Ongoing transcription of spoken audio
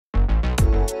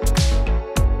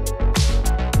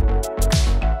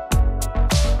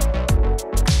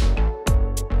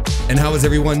And how is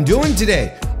everyone doing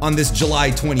today on this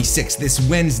July 26th, this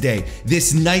Wednesday,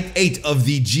 this night 8 of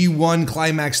the G1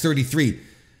 CLIMAX 33?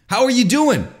 How are you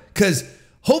doing? Because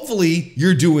hopefully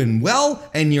you're doing well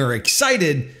and you're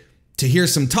excited to hear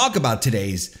some talk about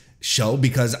today's show,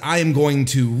 because I am going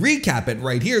to recap it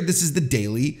right here. This is the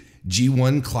daily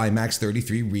G1 CLIMAX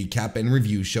 33 recap and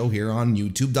review show here on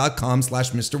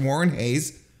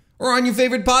youtube.com/MrWarrenHayes or on your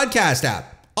favorite podcast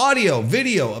app. Audio,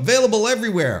 video, available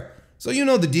everywhere. So you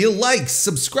know the deal. Likes,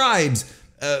 subscribes,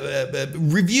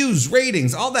 reviews,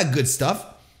 ratings, all that good stuff.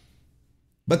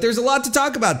 But there's a lot to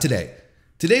talk about today.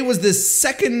 Today was the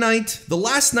second night, the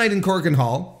last night in Korakuen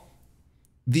Hall,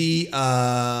 the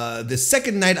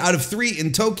second night out of 3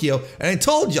 in Tokyo. And I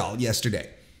told y'all yesterday,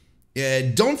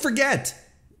 don't forget,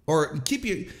 or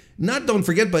don't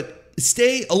forget, but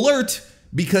stay alert,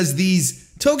 because these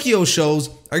Tokyo shows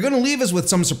are going to leave us with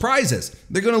some surprises.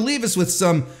 They're going to leave us with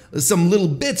some little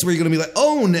bits where you're going to be like,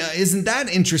 oh, isn't that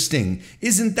interesting?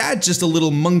 Isn't that just a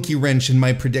little monkey wrench in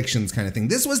my predictions kind of thing?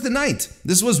 This was the night.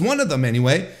 This was one of them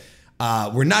anyway.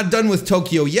 We're not done with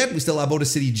Tokyo yet. We still have Oda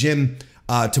City Gym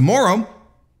tomorrow.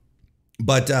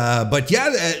 But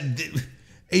yeah,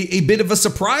 a bit of a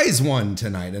surprise one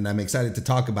tonight, and I'm excited to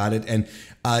talk about it. And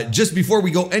just before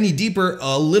we go any deeper,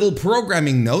 a little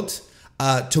programming note.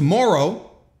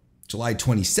 Tomorrow, July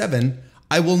 27,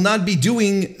 I will not be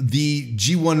doing the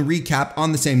G1 recap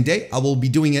on the same day. I will be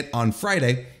doing it on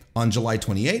Friday, on July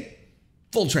 28.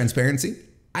 Full transparency.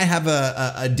 I have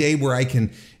a day where I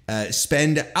can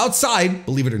spend outside,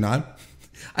 believe it or not.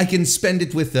 I can spend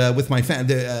it with my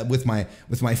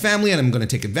family, and I'm going to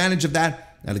take advantage of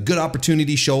that. I had a good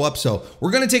opportunity show up, so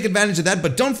we're going to take advantage of that.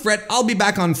 But don't fret, I'll be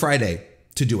back on Friday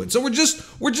to do it. So we're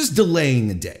just delaying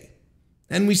a day.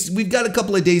 And we've got a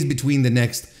couple of days between the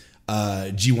next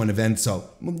G1 event, so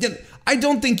I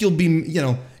don't think you'll be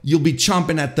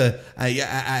chomping at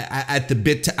the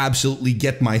bit to absolutely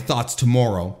get my thoughts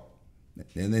tomorrow.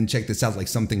 And then check this out, like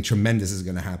something tremendous is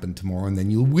going to happen tomorrow, and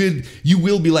then you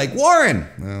will be like, Warren.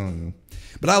 Oh,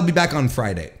 but I'll be back on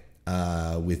Friday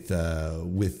with the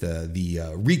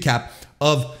recap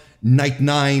of night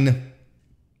 9.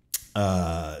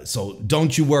 So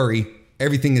don't you worry,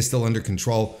 everything is still under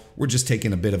control. We're just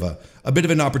taking a bit of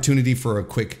an opportunity for a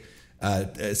quick,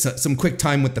 some quick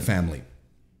time with the family.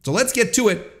 So let's get to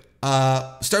it.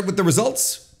 Start with the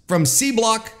results from C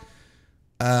Block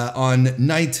on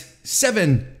night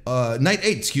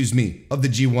 8, of the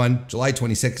G1, July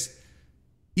 26th.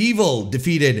 Evil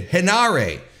defeated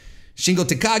HENARE. Shingo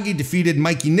Takagi defeated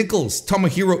Mikey Nicholls.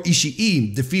 Tomohiro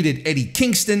Ishii defeated Eddie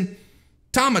Kingston.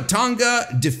 Tama Tonga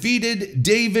defeated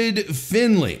David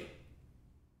Finlay.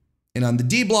 And on the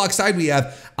D block side, we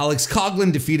have Alex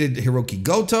Coughlin defeated Hirooki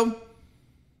Goto.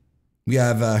 We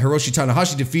have Hiroshi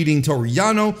Tanahashi defeating Toru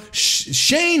Yano.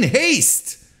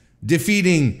 Haste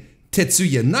defeating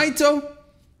Tetsuya Naito.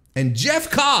 And Jeff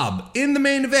Cobb in the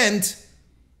main event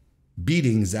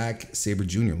beating Zack Sabre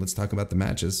Jr. Let's talk about the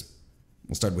matches.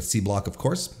 We'll start with C block, of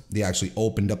course. They actually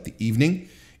opened up the evening.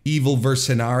 Evil versus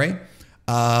HENARE.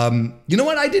 You know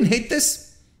what? I didn't hate this.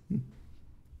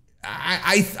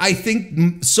 I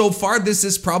think so far this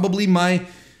is probably my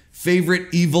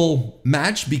favorite Evil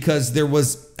match, because there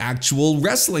was actual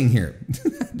wrestling here.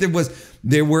 They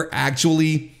were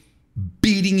actually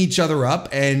beating each other up,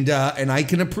 and I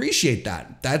can appreciate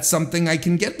that. That's something I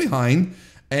can get behind.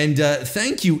 And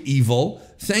thank you, Evil.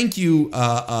 Thank you,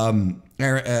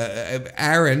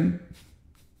 Aaron.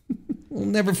 We'll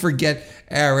never forget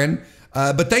Aaron.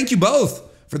 But thank you both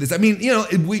for this. I mean,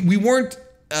 we weren't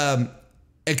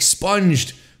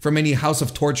expunged from any House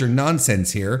of Torture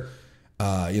nonsense here.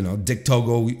 Dick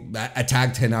Togo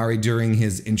attacked HENARE during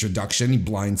his introduction. He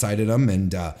blindsided him,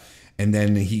 and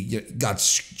then he got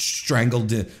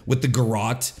strangled with the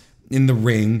garrote in the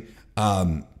ring.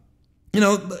 And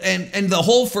the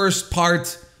whole first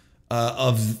part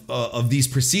of these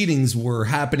proceedings were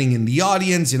happening in the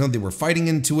audience. They were fighting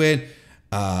into it.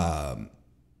 And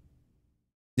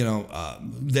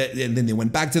then they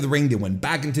went back to the ring. They went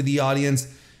back into the audience.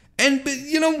 And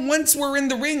once we're in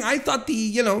the ring, I thought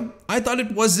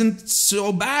it wasn't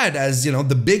so bad, as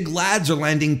the big lads are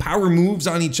landing power moves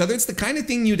on each other. It's the kind of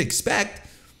thing you'd expect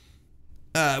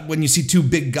when you see two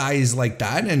big guys like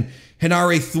that. And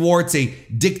HENARE thwarts a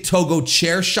Dick Togo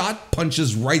chair shot,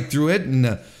 punches right through it, and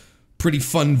a pretty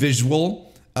fun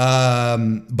visual.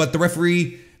 But the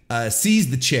referee sees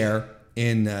the chair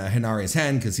in HENARE's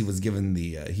hand, because he was given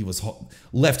he was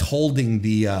left holding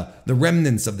the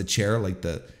remnants of the chair, like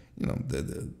the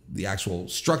actual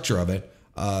structure of it.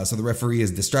 So the referee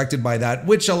is distracted by that,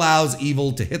 which allows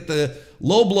Evil to hit the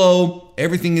low blow.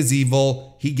 Everything is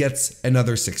Evil. He gets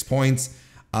another 6 points.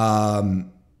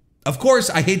 Of course,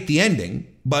 I hate the ending,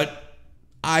 but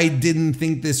I didn't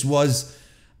think this was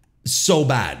so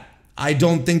bad. I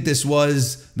don't think this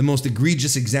was the most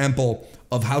egregious example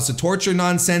of House of Torture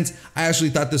nonsense. I actually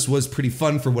thought this was pretty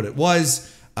fun for what it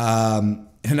was.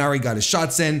 HENARE got his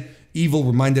shots in. Evil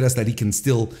reminded us that he can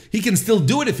still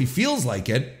do it if he feels like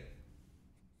it.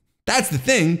 That's the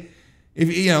thing.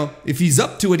 If he's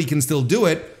up to it, he can still do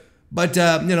it. But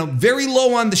very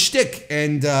low on the shtick.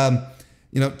 And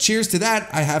cheers to that.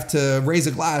 I have to raise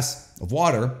a glass of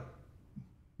water,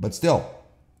 but still.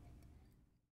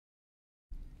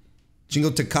 Shingo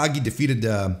Takagi defeated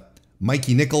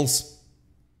Mikey Nicholls.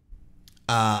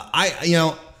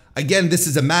 Again, this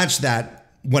is a match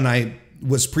that when I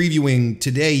was previewing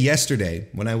yesterday,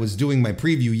 when I was doing my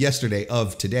preview yesterday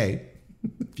of today,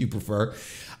 if you prefer,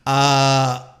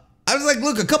 I was like,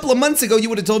 look, a couple of months ago, you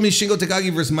would have told me Shingo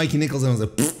Takagi versus Mikey Nicholls, and I was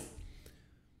like, pfft.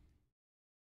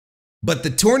 But the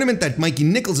tournament that Mikey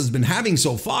Nicholls has been having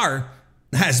so far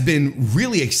has been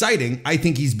really exciting. I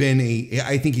think he's been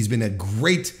a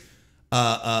great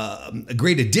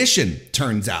addition.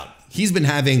 Turns out he's been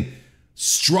having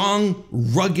strong,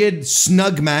 rugged,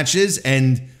 snug matches,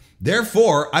 and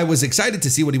therefore I was excited to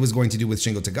see what he was going to do with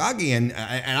Shingo Takagi, and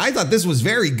I thought this was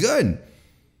very good.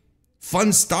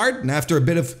 Fun start, and after a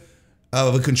bit of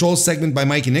a control segment by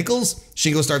Mikey Nicholls,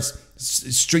 Shingo starts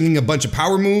stringing a bunch of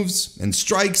power moves and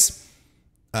strikes.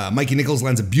 Mikey Nicholls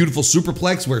lands a beautiful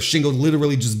superplex where Shingo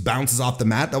literally just bounces off the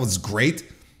mat. That was great.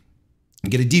 You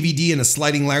get a DVD and a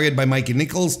sliding lariat by Mikey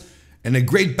Nicholls, and a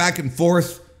great back and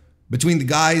forth between the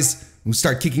guys who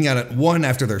start kicking out at one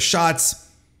after their shots.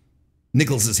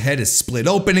 Nicholls' head is split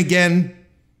open again.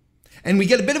 And we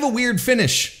get a bit of a weird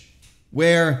finish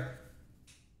where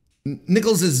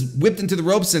Nicholls is whipped into the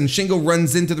ropes and Shingo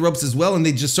runs into the ropes as well, and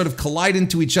they just sort of collide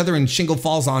into each other and Shingo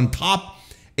falls on top.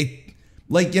 It,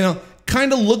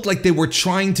 kind of looked like they were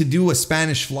trying to do a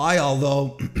Spanish fly,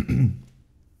 although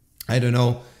I don't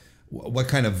know what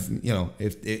kind of,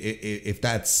 if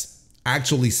that's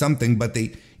actually something, but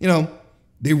they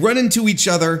run into each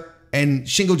other and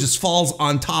Shingo just falls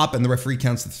on top and the referee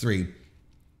counts to 3.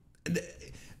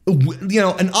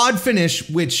 An odd finish,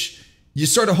 which you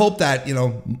sort of hope that,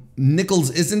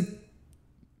 Nicholls isn't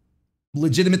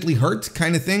legitimately hurt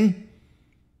kind of thing.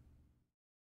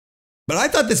 But I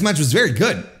thought this match was very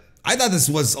good. I thought this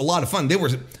was a lot of fun. They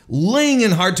were laying in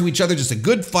hard to each other, just a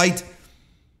good fight.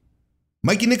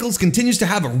 Mikey Nicholls continues to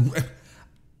have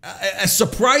a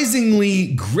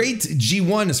surprisingly great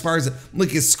G1 as far as,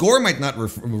 his score might not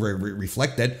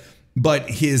reflect that, but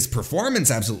his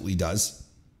performance absolutely does.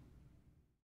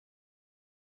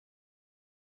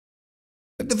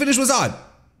 But the finish was odd.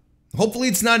 Hopefully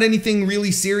it's not anything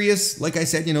really serious. Like I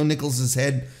said, Nicholls'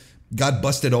 head got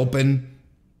busted open,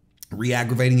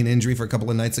 re-aggravating an injury for a couple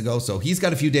of nights ago. So he's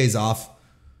got a few days off,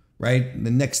 right?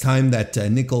 The next time that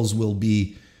Nicholls will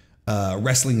be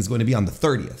wrestling is going to be on the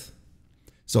 30th.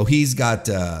 So he's got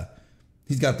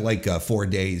 4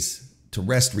 days to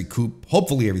rest, recoup.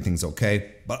 Hopefully everything's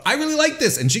okay. But I really like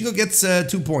this, and Shingo gets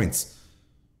 2 points.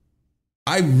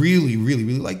 I really, really,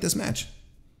 really like this match.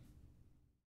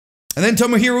 And then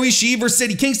Tomohiro Ishii versus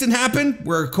Eddie Kingston happened,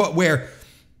 where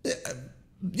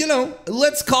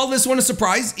let's call this one a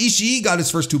surprise. Ishii got his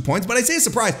first 2 points, but I say a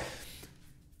surprise.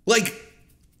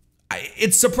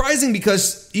 It's surprising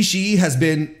because Ishii has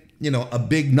been, a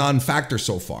big non-factor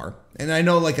so far. And I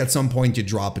know, at some point you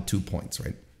drop at 2 points,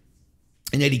 right?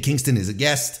 And Eddie Kingston is a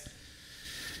guest,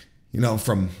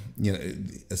 from,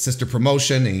 a sister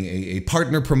promotion, a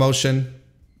partner promotion.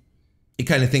 You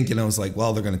kind of think, it's like,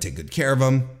 well, they're going to take good care of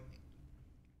him.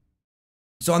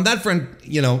 So on that front,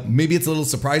 maybe it's a little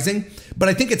surprising, but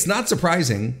I think it's not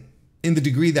surprising in the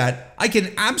degree that I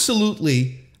can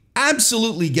absolutely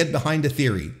get behind a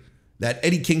theory that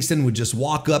Eddie Kingston would just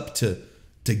walk up to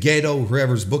Goto,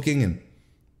 whoever's booking and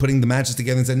putting the matches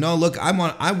together, and say, no, look, I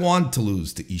want to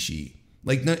lose to Ishii.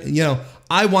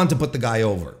 I want to put the guy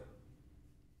over.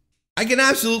 I can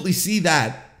absolutely see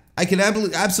that. I can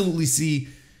absolutely see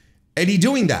Eddie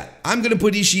doing that. I'm going to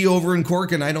put Ishii over in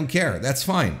Korakuen. I don't care. That's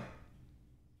fine.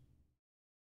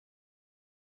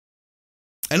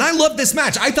 And I love this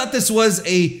match. I thought this was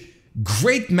a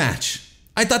great match.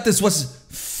 I thought this was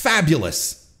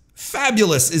fabulous.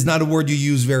 Fabulous is not a word you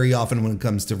use very often when it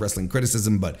comes to wrestling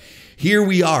criticism, but here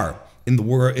we are in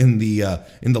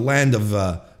the land of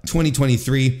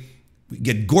 2023. We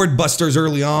get gourd busters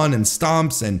early on and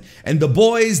stomps, and the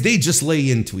boys, they just lay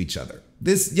into each other.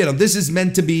 This is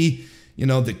meant to be,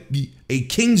 a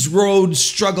King's Road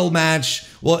struggle match.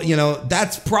 Well,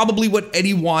 that's probably what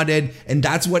Eddie wanted, and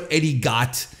that's what Eddie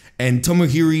got. And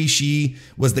Tomohiro Ishii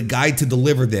was the guy to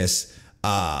deliver this.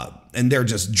 And they're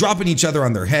just dropping each other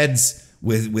on their heads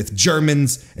with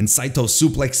Germans and Saito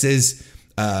suplexes.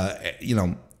 You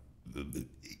know,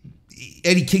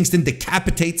 Eddie Kingston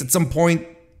decapitates at some point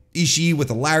Ishii with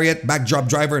a lariat, backdrop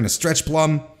driver, and a stretch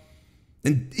plum.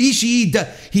 And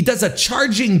Ishii, he does a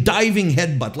charging diving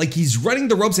headbutt. Like he's running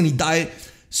the ropes and he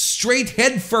dives straight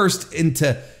head first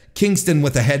into Kingston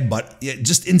with a headbutt.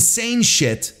 Just insane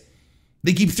shit.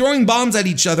 They keep throwing bombs at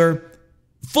each other.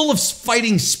 Full of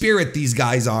fighting spirit, these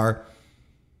guys are.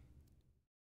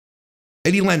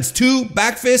 Eddie lands 2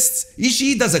 back fists.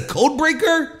 Ishii does a code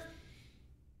breaker.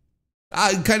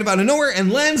 Kind of out of nowhere.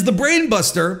 And lands the brain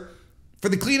buster for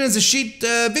the clean as a sheet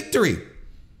victory.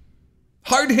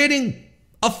 Hard hitting.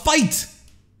 A fight.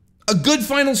 A good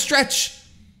final stretch.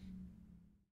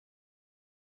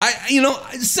 You know,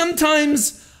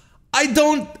 sometimes I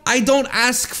don't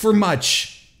ask for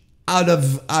much out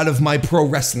of my pro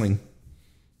wrestling.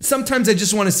 Sometimes I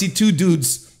just want to see 2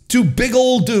 dudes, 2 big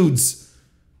old dudes,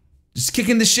 just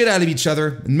kicking the shit out of each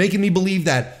other and making me believe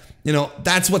that, you know,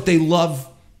 that's what they love.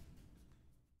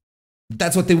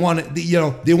 That's what they want to, you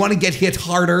know, they want to get hit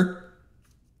harder.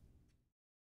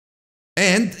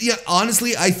 And yeah,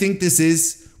 honestly, I think this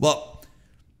is, well,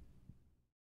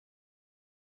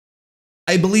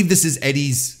 I believe this is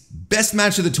Eddie's best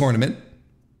match of the tournament.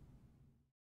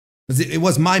 It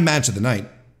was my match of the night.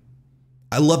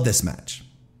 I love this match.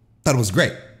 Thought it was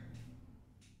great.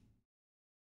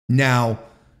 Now,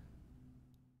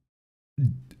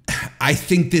 I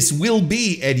think this will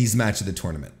be Eddie's match of the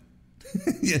tournament.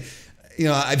 You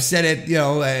know, I've said it, you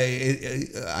know,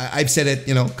 I've said it,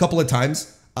 you know, a couple of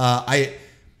times. I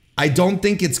don't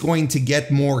think it's going to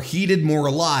get more heated, more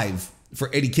alive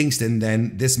for Eddie Kingston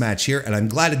than this match here, and I'm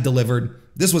glad it delivered.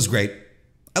 This was great.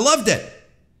 I loved it.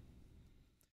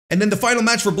 And then the final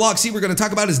match for Block C we're going to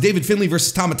talk about is David Finlay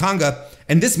versus Tama Tonga,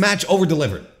 and this match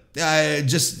over-delivered.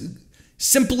 Just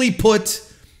simply put,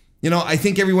 you know, I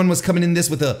think everyone was coming in this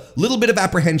with a little bit of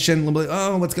apprehension, a little bit,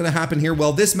 oh, what's going to happen here?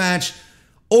 Well, this match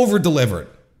over-delivered.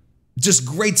 Just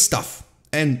great stuff.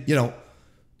 And, you know,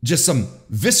 just some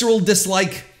visceral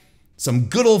dislike, some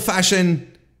good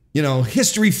old-fashioned, you know,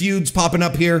 history feuds popping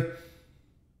up here.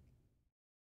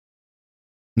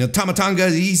 You know, Tama Tonga,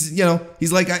 he's, you know,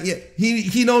 he's like,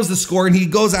 he knows the score and he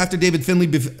goes after David Finlay,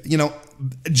 you know,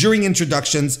 during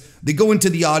introductions. They go into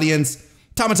the audience.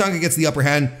 Tama Tonga gets the upper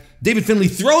hand. David Finlay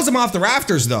throws him off the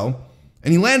rafters, though,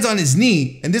 and he lands on his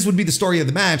knee. And this would be the story of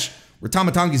the match, where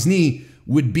Tama Tonga's knee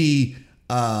would be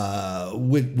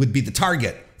the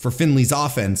target for Finlay's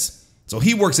offense. So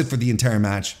he works it for the entire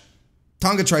match.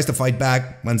 Tonga tries to fight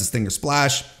back, lands a stinger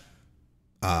splash.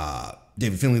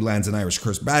 David Finlay lands an Irish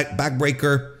curse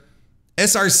backbreaker.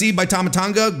 SRC by Tama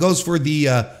Tonga goes for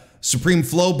the Supreme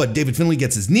Flow, but David Finlay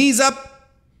gets his knees up.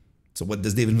 So what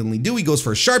does David Finlay do? He goes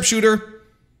for a sharpshooter.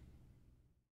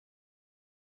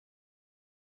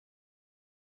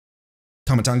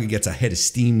 Tama Tonga gets a head of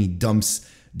steam. He dumps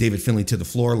David Finlay to the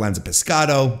floor, lands a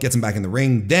pescado, gets him back in the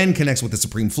ring, then connects with the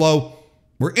Supreme Flow.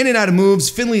 We're in and out of moves.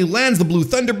 Finlay lands the Blue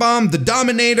Thunder Bomb, the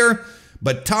Dominator,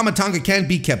 but Tama Tonga can't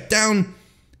be kept down.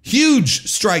 Huge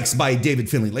strikes by David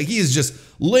Finlay. Like, he is just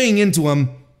laying into him.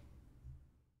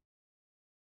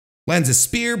 Lands a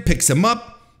spear, picks him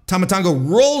up. Tama Tonga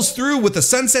rolls through with a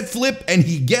sunset flip, and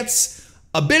he gets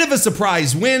a bit of a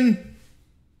surprise win.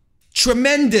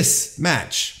 Tremendous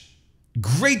match.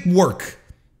 Great work.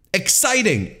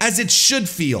 Exciting, as it should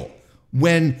feel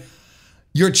when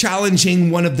you're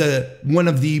challenging one of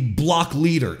the block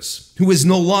leaders, who is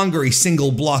no longer a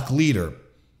single block leader.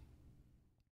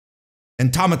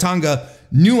 And Tama Tonga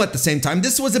knew at the same time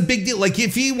this was a big deal. Like,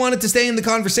 if he wanted to stay in the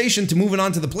conversation to moving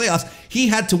on to the playoffs, he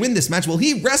had to win this match. Well,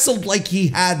 he wrestled like he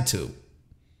had to.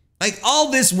 Like,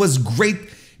 all this was great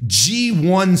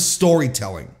G1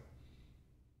 storytelling.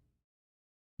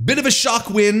 Bit of a shock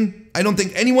win. I don't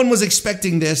think anyone was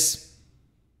expecting this.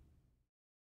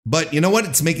 But you know what?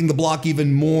 It's making the block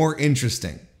even more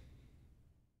interesting.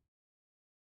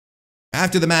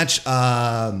 After the match,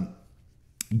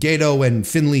 Goto and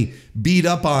Finlay beat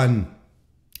up on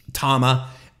Tama,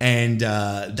 and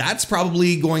that's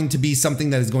probably going to be something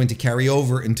that is going to carry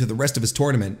over into the rest of his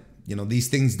tournament. You know, these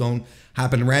things don't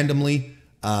happen randomly.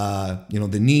 You know,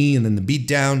 the knee and then the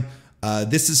beatdown.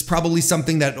 This is probably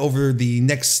something that over the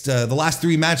next, the last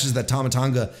 3 matches that Tama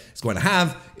Tonga is going to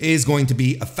have is going to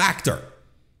be a factor.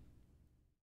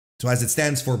 So as it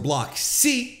stands for Block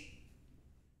C,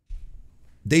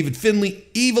 David Finlay,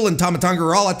 Evil, and Tama Tonga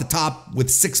are all at the top with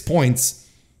 6 points.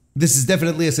 This is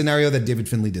definitely a scenario that David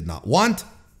Finlay did not want.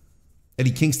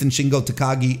 Eddie Kingston, Shingo,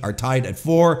 Takagi are tied at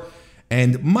 4.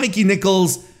 And Mikey,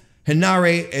 Nicholls,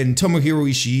 HENARE, and Tomohiro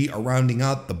Ishii are rounding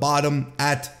out the bottom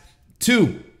at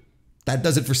 2. That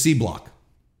does it for C block.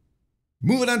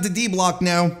 Moving on to D block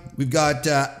now. We've got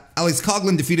Alex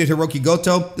Coughlin defeated Hirooki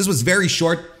Goto. This was very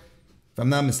short, if I'm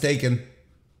not mistaken.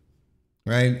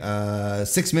 Right?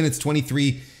 6 minutes,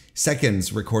 23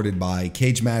 seconds recorded by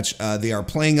Cage Match. They are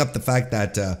playing up the fact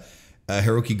that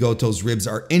Hirooki Goto's ribs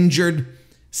are injured.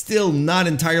 Still not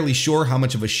entirely sure how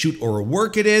much of a shoot or a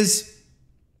work it is.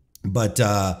 But,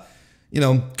 you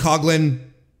know, Coughlin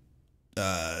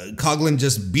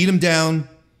just beat him down.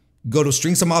 Goto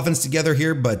string some offense together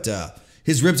here, but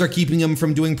his ribs are keeping him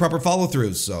from doing proper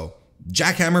follow-throughs. So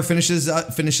jackhammer finishes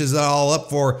it all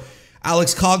up for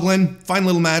Alex Coughlin. Fine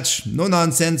little match, no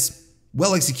nonsense,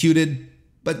 well executed,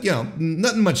 but, you know,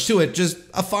 nothing much to it, just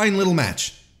a fine little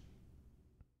match.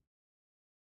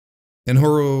 And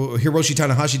Hiroshi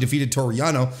Tanahashi defeated Toru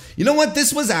Yano. You know what?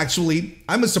 This was actually,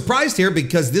 I was surprised here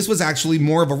because this was actually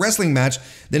more of a wrestling match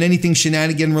than anything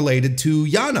shenanigan related to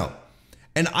Yano.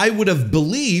 And I would have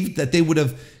believed that they would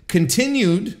have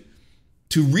continued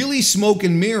to really smoke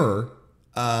and mirror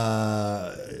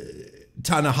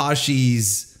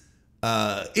Tanahashi's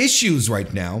issues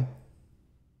right now.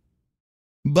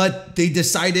 But they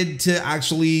decided to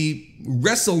actually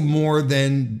wrestle more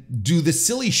than do the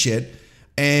silly shit.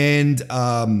 And,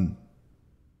 I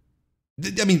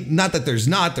mean, not that there's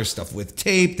stuff with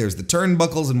tape, there's the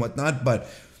turnbuckles and whatnot, but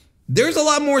there's a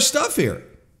lot more stuff here.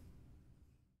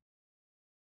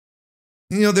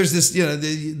 You know, there's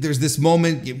this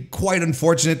moment, quite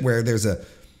unfortunate, where there's a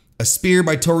spear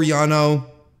by Toru Yano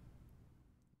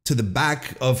to the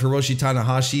back of Hiroshi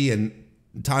Tanahashi, and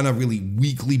Tana really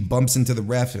weakly bumps into the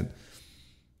ref. And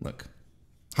look,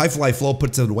 High Fly Flow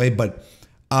puts it away, but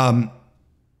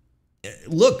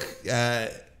look,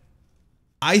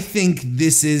 I think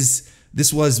this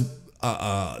was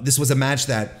a match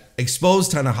that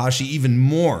exposed Tanahashi even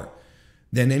more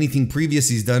than anything previous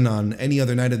he's done on any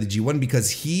other night of the G1,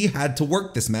 because he had to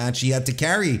work this match. He had to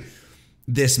carry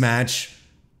this match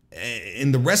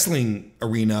in the wrestling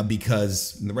arena,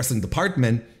 because in the wrestling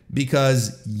department,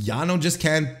 because Yano just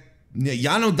can't.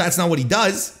 Yano, that's not what he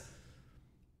does.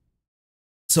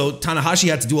 So Tanahashi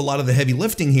had to do a lot of the heavy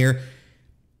lifting here.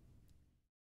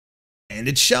 And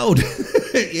it showed.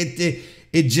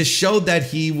 it just showed that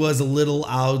he was a little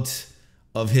out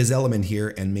of his element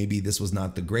here, and maybe this was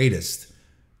not the greatest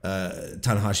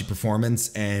Tanahashi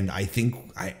performance. And I think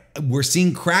we're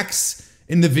seeing cracks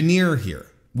in the veneer here.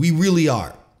 We really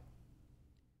are.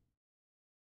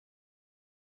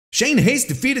 Shane Haste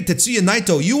defeated Tetsuya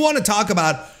Naito. You want to talk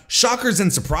about shockers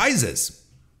and surprises?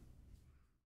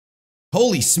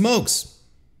 Holy smokes.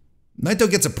 Naito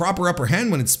gets a proper upper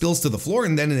hand when it spills to the floor,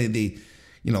 and then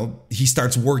he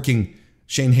starts working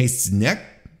Shane Haste's neck,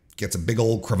 gets a big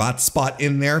old cravat spot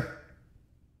in there.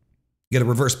 Get a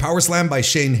reverse power slam by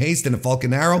Shane Haste and a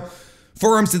Falcon Arrow.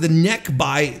 Forearms to the neck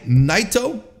by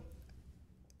Naito.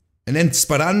 And then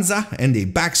Speranza and a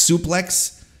back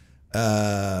suplex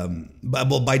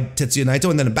by Tetsuya Naito,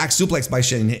 and then a back suplex by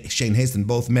Shane Haste, and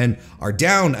both men are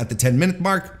down at the 10-minute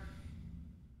mark.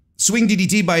 Swing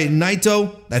DDT by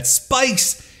Naito that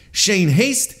spikes Shane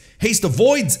Haste. Haste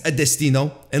avoids a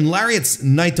Destino and lariats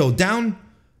Naito down.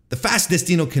 The fast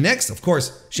Destino connects. Of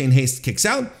course, Shane Haste kicks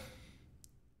out.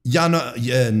 Naito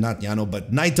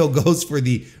goes for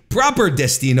the proper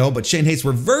Destino, but Shane Haste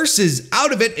reverses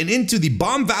out of it and into the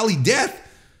Bomb Valley Death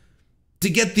to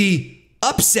get the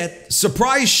upset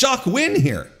surprise shock win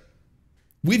here.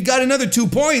 We've got another 2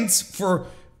 points for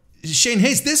Shane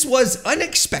Haste. This was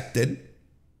unexpected.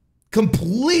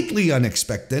 Completely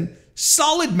unexpected.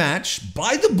 Solid match,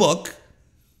 by the book.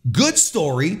 Good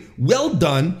story. Well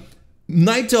done.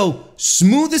 Naito,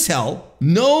 smooth as hell.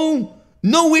 No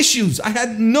issues. I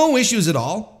had no issues at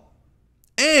all.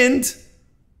 And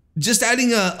just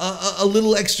adding a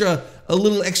little extra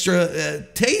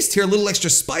taste here, a little extra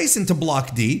spice into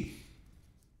Block D,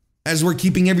 as we're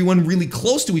keeping everyone really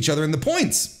close to each other in the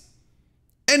points.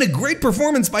 And a great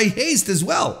performance by Haste as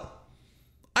well.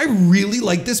 I really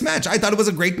liked this match. I thought it was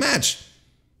a great match.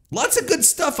 Lots of good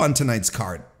stuff on tonight's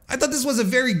card. I thought this was a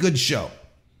very good show.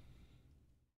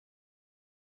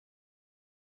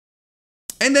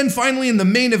 And then finally in the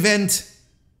main event,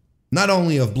 not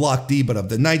only of Block D, but of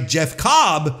the night, Jeff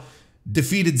Cobb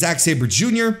defeated Zack Sabre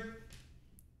Jr.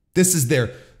 This is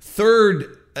their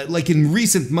third, like in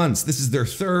recent months, this is their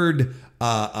third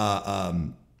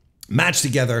match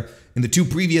together. In the 2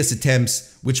 previous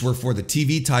attempts, which were for the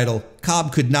TV title,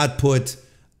 Cobb could not put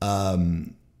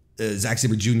Zack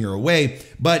Sabre Jr. away,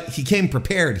 but he came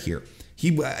prepared here.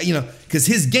 He, because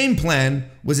his game plan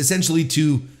was essentially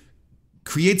to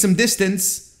create some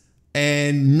distance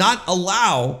and not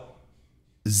allow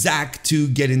Zack to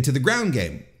get into the ground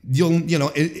game.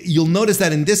 you'll notice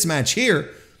that in this match here,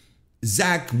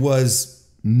 Zack was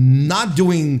not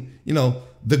doing,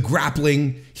 the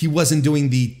grappling. He wasn't doing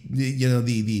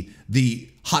the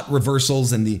hot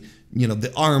reversals and the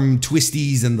arm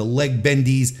twisties and the leg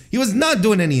bendies. He was not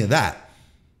doing any of that.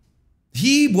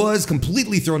 He was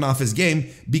completely thrown off his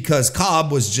game because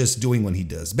Cobb was just doing what he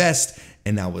does best,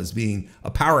 and that was being a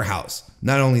powerhouse.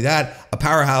 Not only that, a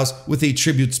powerhouse with a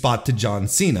tribute spot to John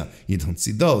Cena. You don't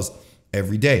see those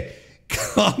every day.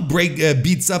 Cobb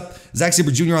beats up Zack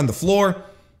Sabre Jr. on the floor.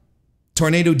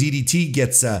 Tornado DDT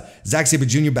gets Zack Sabre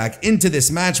Jr. back into this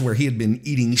match where he had been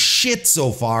eating shit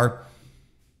so far.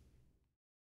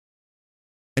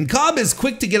 And Cobb is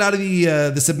quick to get out of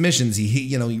the submissions.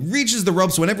 He reaches the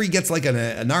ropes whenever he gets like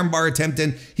an armbar attempt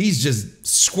in. He's just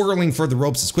swirling for the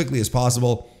ropes as quickly as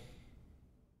possible.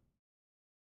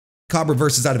 Cobb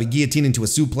reverses out of a guillotine into a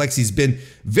suplex. He's been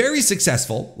very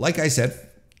successful, like I said,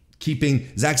 keeping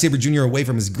Zack Sabre Jr. away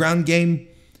from his ground game.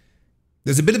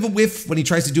 There's a bit of a whiff when he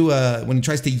tries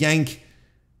to yank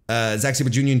Zack Sabre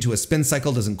Jr. into a spin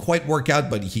cycle. Doesn't quite work out,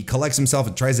 but he collects himself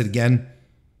and tries it again.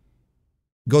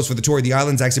 Goes for the tour of the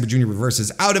island. Zack Sabre Jr.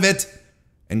 reverses out of it,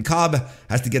 and Cobb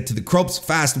has to get to the ropes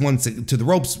fast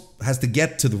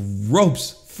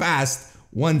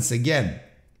once again.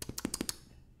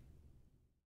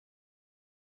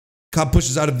 Cobb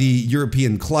pushes out of the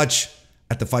European clutch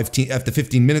at the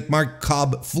 15-minute mark.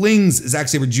 Cobb flings Zack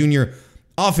Sabre Jr.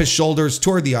 off his shoulders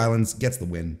toward the islands, gets the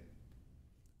win.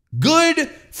 Good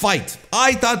fight.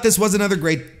 I thought it was another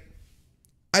great one.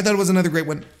 I thought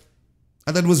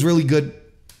it was really good.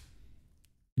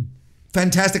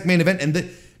 Fantastic main event, and the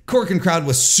Korakuen crowd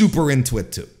was super into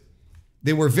it too.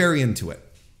 They were very into it.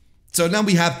 So now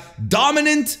we have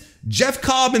dominant Jeff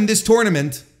Cobb in this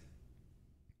tournament,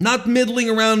 not middling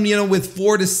around, with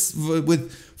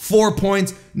 4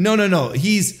 points. No.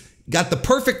 He's got the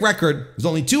perfect record. There's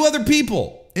only 2 other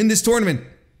people in this tournament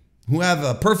who have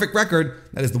a perfect record.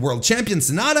 That is the world champion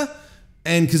Sonata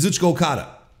and Kazuchika Okada.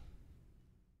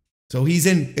 So he's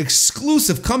in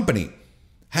exclusive company,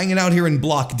 hanging out here in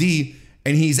Block D,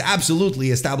 and he's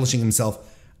absolutely establishing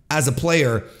himself as a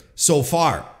player so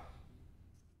far.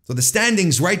 So the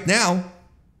standings right now,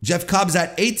 Jeff Cobb's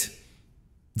at 8,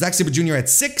 Zack Sabre Jr. at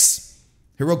 6,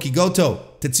 Hirooki Goto,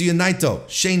 Tetsuya Naito,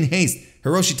 Shane Haste,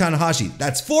 Hiroshi Tanahashi.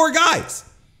 That's 4 guys.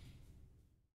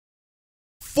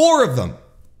 4 of them,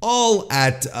 all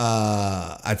at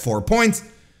 4 points.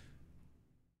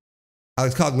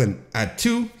 Alex Coughlin at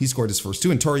 2. He scored his first 2,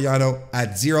 and Toru Yano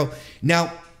at 0.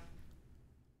 Now,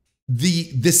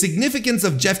 the significance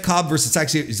of Jeff Cobb versus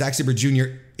Zack Sabre Jr.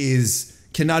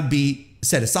 cannot be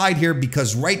set aside here,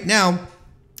 because right now,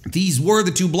 these were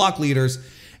the 2 block leaders,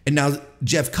 and now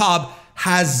Jeff Cobb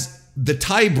has the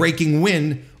tie-breaking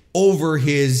win over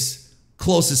his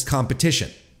closest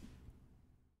competition.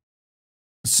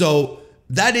 So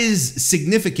that is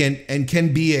significant, and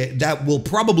that will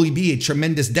probably be a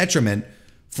tremendous detriment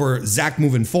for Zack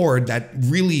moving forward. That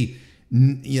really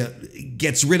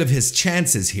gets rid of his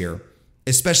chances here,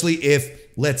 especially if,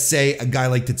 let's say, a guy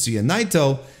like Tetsuya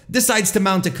Naito decides to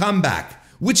mount a comeback,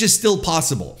 which is still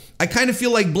possible. I kind of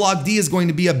feel like Block D is going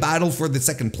to be a battle for the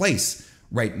second place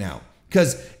right now,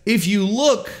 because if you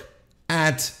look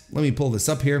at, let me pull this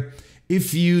up here.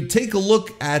 If you take a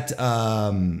look at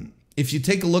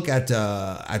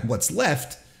what's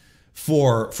left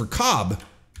for Cobb,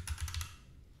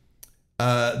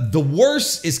 the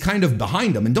worst is kind of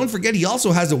behind him. And don't forget, he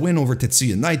also has a win over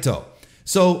Tetsuya Naito.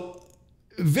 So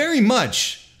very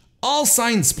much all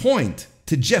signs point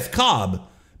to Jeff Cobb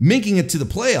making it to the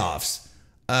playoffs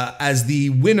as the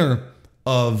winner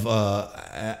of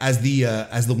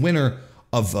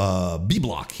B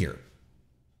block here.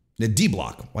 The D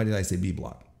block. Why did I say B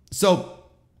block? So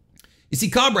you see,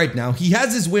 Cobb right now, he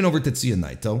has his win over Tetsuya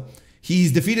Naito.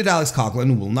 He's defeated Alex Coughlin,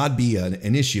 who will not be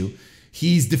an issue.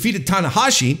 He's defeated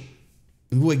Tanahashi,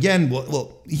 who again,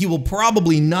 he will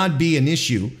probably not be an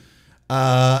issue.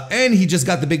 And he just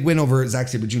got the big win over Zack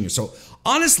Sabre Jr. So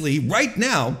honestly, right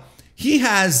now, he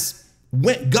has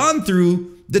gone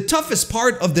through the toughest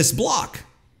part of this block.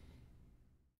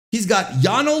 He's got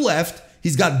Yano left,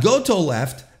 he's got Goto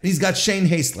left, and he's got Shane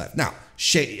Haste left. Now,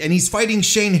 and he's fighting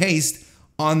Shane Haste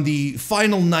on the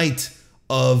final night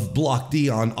of Block D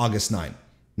on August 9.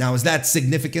 Now, is that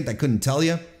significant? I couldn't tell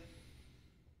you.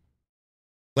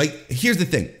 Like, here's the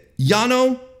thing.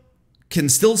 Yano can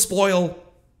still spoil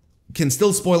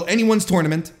anyone's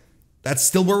tournament. That's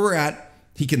still where we're at.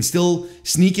 He can still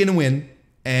sneak in a win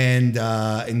and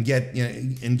get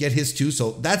his 2.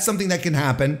 So that's something that can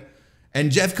happen.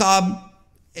 And Jeff Cobb,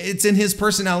 it's in his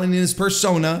personality, in his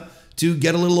persona, to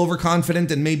get a little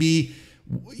overconfident and maybe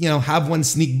have one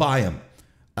sneak by him.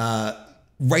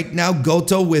 Right now,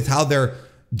 Goto, with how they're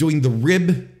doing the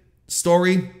rib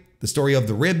story, the story of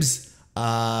the ribs,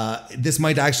 this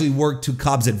might actually work to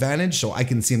Cobb's advantage, so I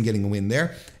can see him getting a win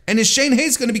there. And is Shane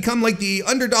Hayes going to become like the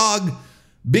underdog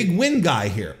big win guy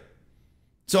here?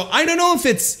 So I don't know if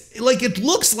it's like, it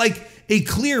looks like a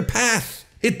clear path.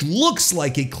 It looks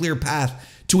like a clear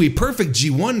path to a perfect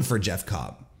G1 for Jeff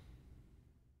Cobb.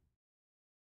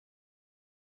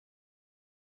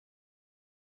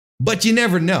 But you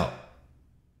never know.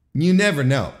 You never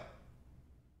know.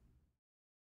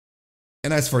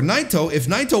 And as for Naito, if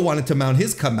Naito wanted to mount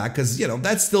his comeback, because,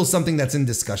 that's still something that's in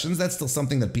discussions, that's still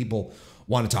something that people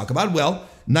want to talk about. Well,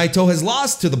 Naito has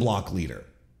lost to the block leader,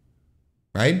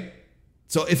 right?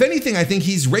 So if anything, I think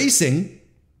he's racing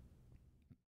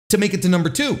to make it to number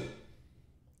 2.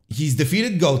 He's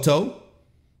defeated Goto,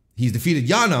 he's defeated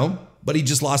Yano, but he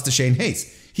just lost to Shane Hayes.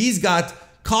 He's got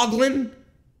Coughlin,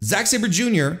 Zack Sabre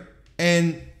Jr.,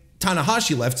 and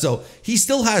Tanahashi left, so he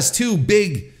still has 2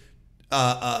 big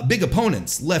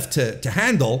opponents left to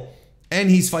handle, and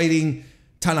he's fighting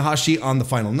Tanahashi on the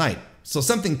final night. So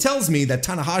something tells me that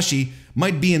Tanahashi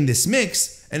might be in this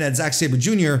mix, and that Zack Sabre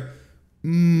Jr.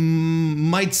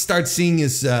 Might start seeing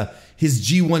his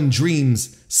G1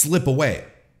 dreams slip away.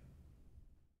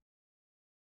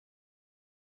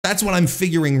 That's what I'm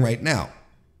figuring right now.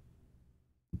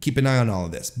 Keep an eye on all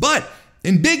of this. But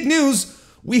in big news,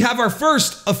 we have our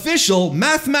first official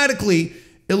mathematically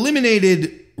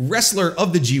eliminated wrestler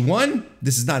of the G1.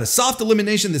 This is not a soft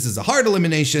elimination. This is a hard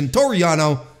elimination. Toru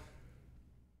Yano,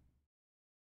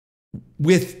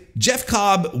 with Jeff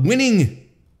Cobb winning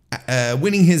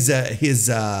his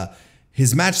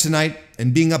match tonight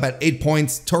and being up at 8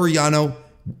 points. Toru Yano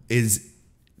is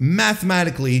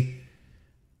mathematically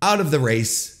out of the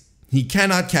race. He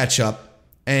cannot catch up,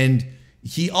 and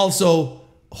he also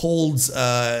holds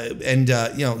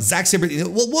Zack Sabre.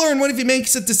 Well, Warren, what if he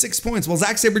makes it to 6 points? Well,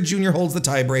 Zack Sabre Jr. holds the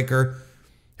tiebreaker.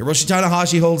 Hiroshi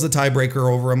Tanahashi holds the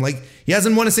tiebreaker over him. Like, he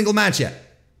hasn't won a single match yet.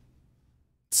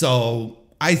 So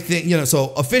I think,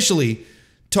 so officially,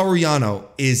 Toru Yano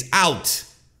is out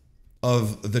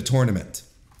of the tournament.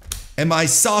 Am I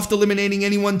soft eliminating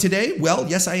anyone today? Well,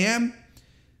 yes, I am.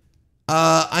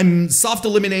 I'm soft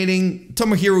eliminating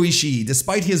Tomohiro Ishii,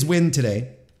 despite his win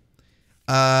today.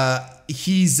 And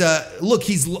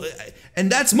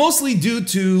that's mostly due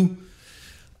to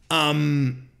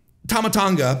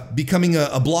Tonga becoming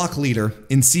a block leader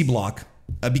in C block,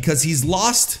 because he's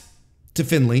lost to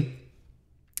Finlay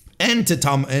and to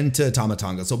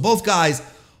Tonga. So both guys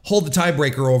hold the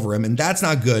tiebreaker over him, and that's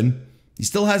not good. He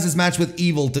still has his match with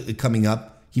Evil coming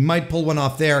up. He might pull one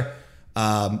off there,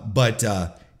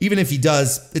 but even if he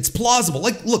does, it's plausible.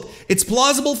 Like, look, it's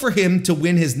plausible for him to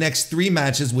win his next 3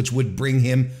 matches, which would bring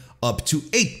him up to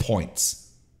 8 points.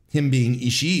 Him being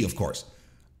Ishii, of course.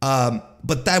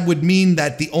 But that would mean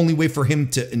that the only way for him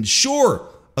to ensure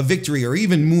a victory, or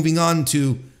even moving on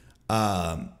to,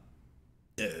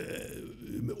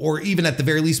 or even at the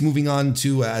very least moving on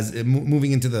to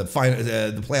moving into the final,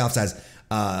 the playoffs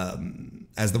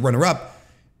as the runner-up,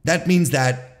 that means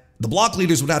that the block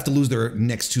leaders would have to lose their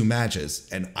next 2 matches,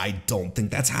 and I don't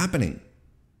think that's happening.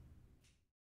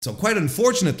 So quite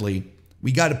unfortunately,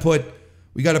 we got to put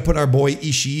our boy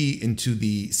Ishii into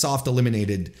the soft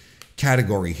eliminated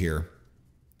category here.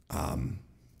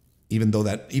 Even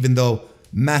though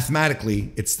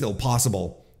mathematically it's still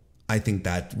possible, I think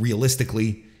that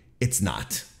realistically it's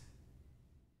not.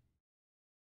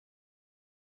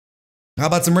 How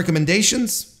about some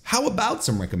recommendations?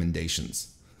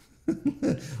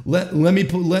 let me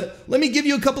give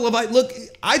you a couple of. Look,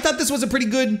 I thought this was a pretty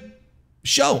good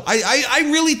show. I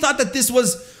really thought that this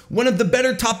was one of the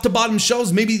better top to bottom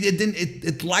shows. Maybe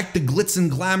it lacked the glitz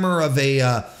and glamour of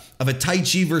a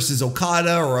Taichi versus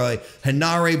Okada, or a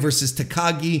Henare versus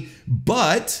Takagi,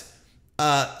 but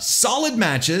solid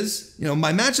matches.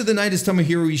 My match of the night is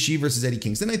Tomohiro Ishii versus Eddie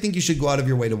Kingston. I think you should go out of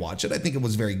your way to watch it. I think it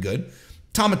was very good.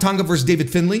 Tonga versus David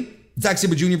Finlay, Zack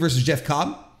Sabre Jr. versus Jeff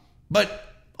Cobb.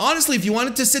 But honestly, if you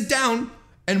wanted to sit down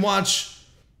and watch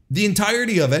the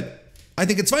entirety of it, I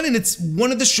think it's fine. And it's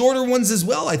one of the shorter ones as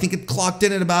well. I think it clocked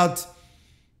in at about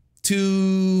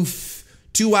 2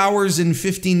 hours and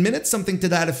 15 minutes, something to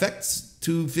that effect.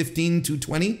 2:15,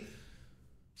 2:20.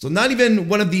 So not even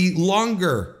one of the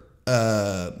longer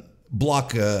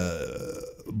block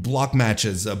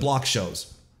matches, block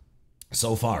shows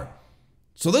so far.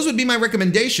 So those would be my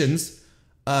recommendations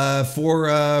for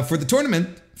the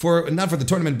tournament. Not for the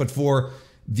tournament, but for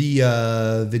the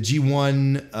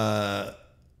G1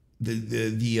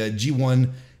 the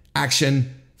G1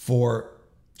 action for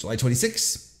July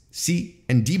 26th, C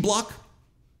and D block.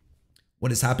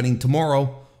 What is happening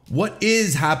tomorrow? What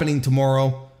is happening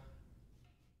tomorrow?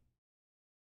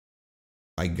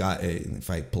 If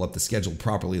I pull up the schedule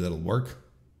properly, that'll work.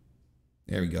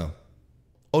 There we go.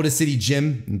 Ota City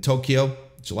Gym in Tokyo,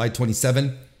 July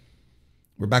 27.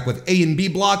 We're back with A and B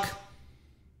block.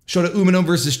 Shota Umino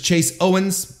versus Chase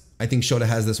Owens. I think Shota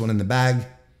has this one in the bag.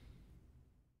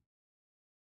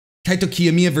 Kaito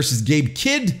Kiyomiya versus Gabe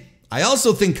Kidd. I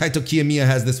also think Kaito Kiyomiya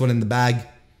has this one in the bag.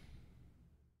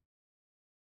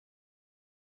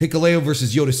 Hikuleo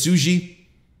versus Yota Tsuji.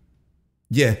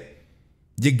 Yeah.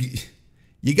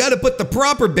 You got to put the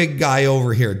proper big guy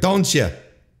over here, don't you?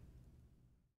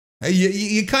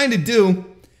 You kind of do.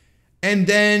 And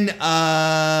then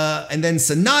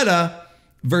Sanada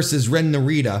versus Ren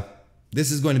Narita.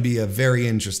 This is going to be a very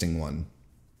interesting one.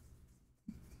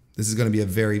 This is going to be a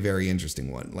very, very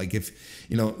interesting one. Like if,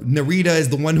 you know, Narita is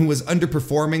the one who was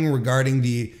underperforming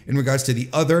in regards to the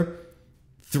other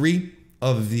three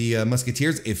of the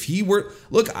Musketeers. If he were,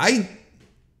 look, I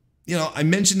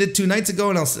mentioned it 2 nights ago,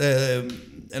 and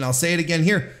I'll say it again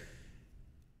here.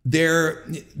 There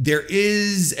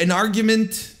is an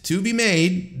argument to be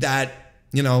made that,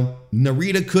 you know,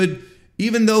 Narita could,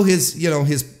 even though his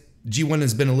G1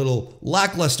 has been a little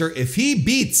lackluster, if he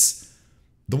beats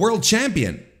the world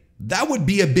champion, that would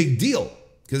be a big deal,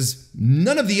 because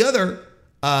none of the other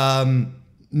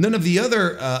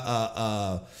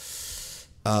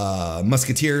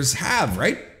Musketeers have,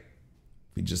 right?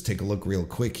 We just take a look real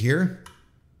quick here.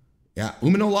 Yeah,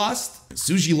 Umino lost,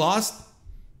 Tsuji lost,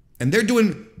 and they're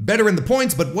doing better in the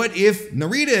points. But what if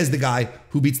Narita is the guy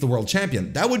who beats the world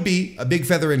champion? That would be a big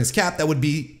feather in his cap. That would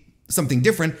be something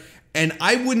different, and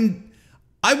I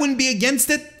wouldn't be against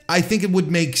it. I think it would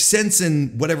make sense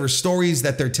in whatever stories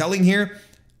that they're telling here.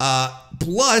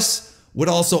 Plus, would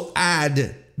also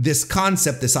add this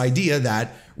concept, this idea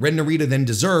that Ren Narita then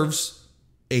deserves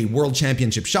a world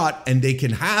championship shot, and they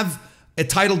can have a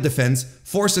title defense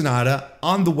for Sanada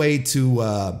on the way to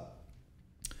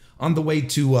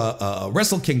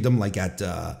Wrestle Kingdom, like at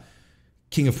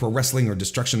King of Pro Wrestling or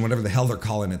Destruction, whatever the hell they're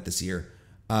calling it this year,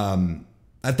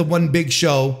 at the one big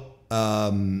show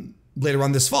later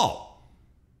on this fall.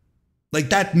 Like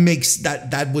that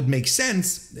would make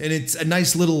sense, and it's a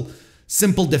nice little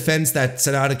simple defense that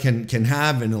Sanada can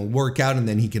have, and it'll work out, and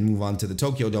then he can move on to the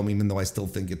Tokyo Dome, even though I still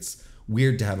think it's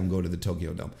weird to have him go to the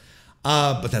Tokyo Dome.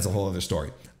 But that's a whole other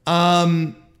story.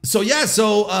 So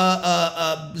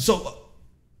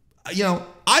you know,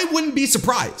 I wouldn't be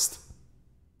surprised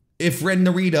if Ren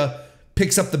Narita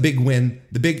picks up the big win,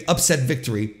 the big upset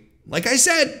victory. Like I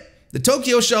said, the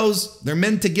Tokyo shows, they're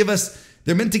meant to give us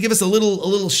a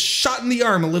little shot in the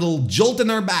arm, a little jolt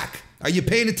in our back. Are you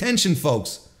paying attention,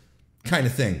 folks? Kind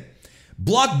of thing.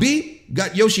 Block B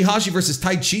got Yoshihashi versus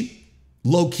Tai Chi.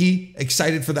 Low key,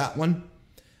 excited for that one.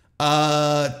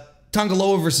 Tonga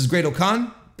Loa versus Great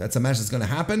Okan. That's a match that's going to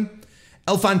happen.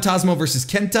 El Fantasma versus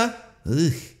Kenta.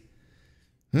 Ugh.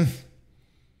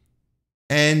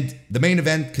 And the main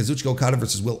event, Kazuchika Okada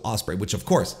versus Will Ospreay, which of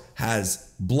course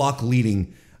has block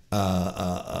leading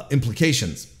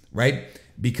implications, right?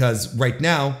 Because right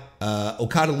now,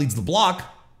 Okada leads the block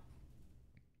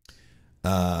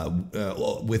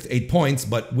with 8 points,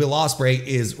 but Will Ospreay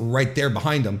is right there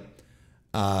behind him,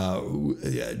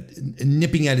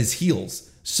 nipping at his heels.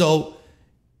 So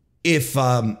if,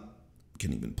 can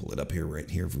even pull it up here, right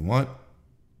here if we want.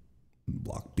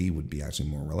 Block B would be actually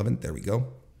more relevant. There we go.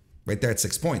 Right there at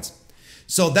 6 points.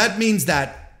 So that means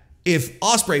that if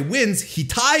Ospreay wins, he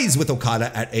ties with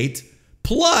Okada at 8,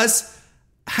 plus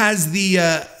has the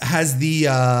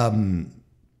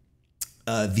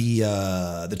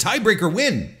tiebreaker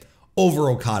win over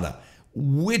Okada,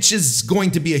 which is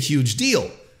going to be a huge deal.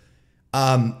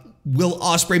 Will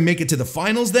Ospreay make it to the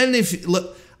finals then? If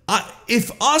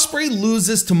Ospreay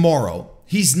loses tomorrow,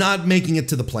 he's not making it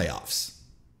to the playoffs.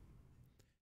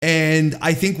 And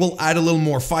I think we'll add a little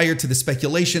more fire to the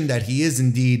speculation that he is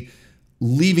indeed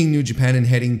leaving New Japan and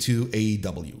heading to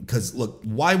AEW. Because look,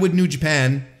 why would New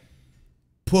Japan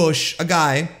push a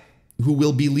guy who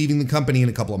will be leaving the company in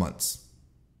a couple of months?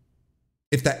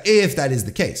 If that is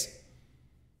the case.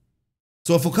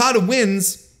 So if Okada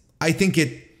wins, I think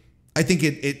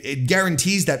it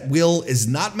guarantees that Will is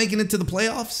not making it to the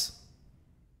playoffs.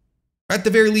 Or at the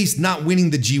very least, not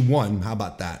winning the G1. How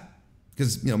about that?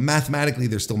 Because, you know, mathematically,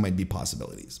 there still might be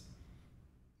possibilities.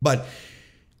 But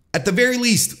at the very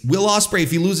least, Will Ospreay,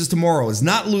 if he loses tomorrow, is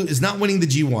not winning the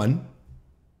G1,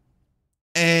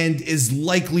 and is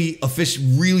likely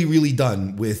really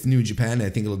done with New Japan. I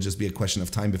think it'll just be a question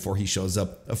of time before he shows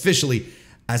up officially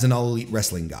as an All Elite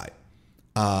Wrestling guy.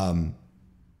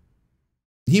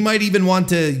 He might even want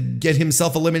to get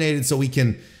himself eliminated so he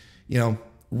can, you know,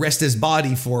 rest his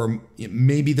body for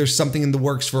maybe there's something in the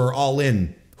works for All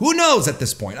In. Who knows at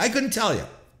this point? I couldn't tell you.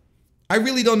 I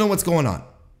really don't know what's going on.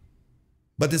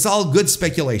 But it's all good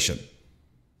speculation.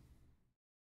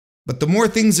 But the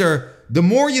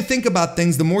more you think about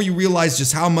things, the more you realize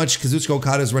just how much Kazuchika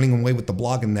Okada is running away with the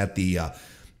block, and that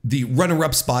the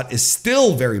runner-up spot is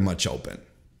still very much open.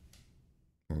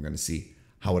 We're going to see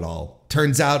how it all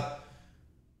turns out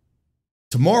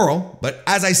tomorrow. But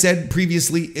as I said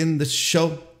previously in the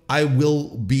show, I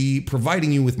will be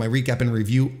providing you with my recap and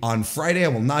review on Friday. I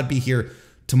will not be here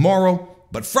tomorrow,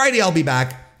 but Friday I'll be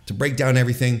back to break down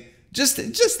everything,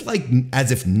 just like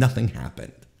as if nothing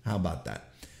happened. How about that?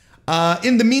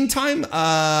 In the meantime,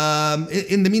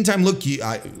 look,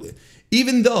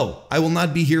 even though I will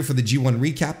not be here for the G1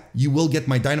 recap, you will get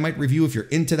my Dynamite review if you're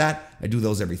into that. I do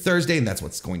those every Thursday, and that's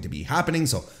what's going to be happening.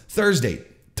 So Thursday,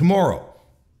 tomorrow,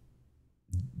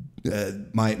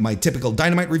 my typical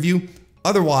Dynamite review.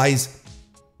 Otherwise,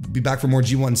 be back for more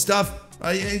G1 stuff,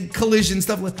 Collision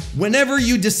stuff. Whenever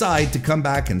you decide to come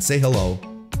back and say hello,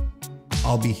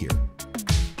 I'll be here.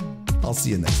 I'll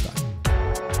see you next time.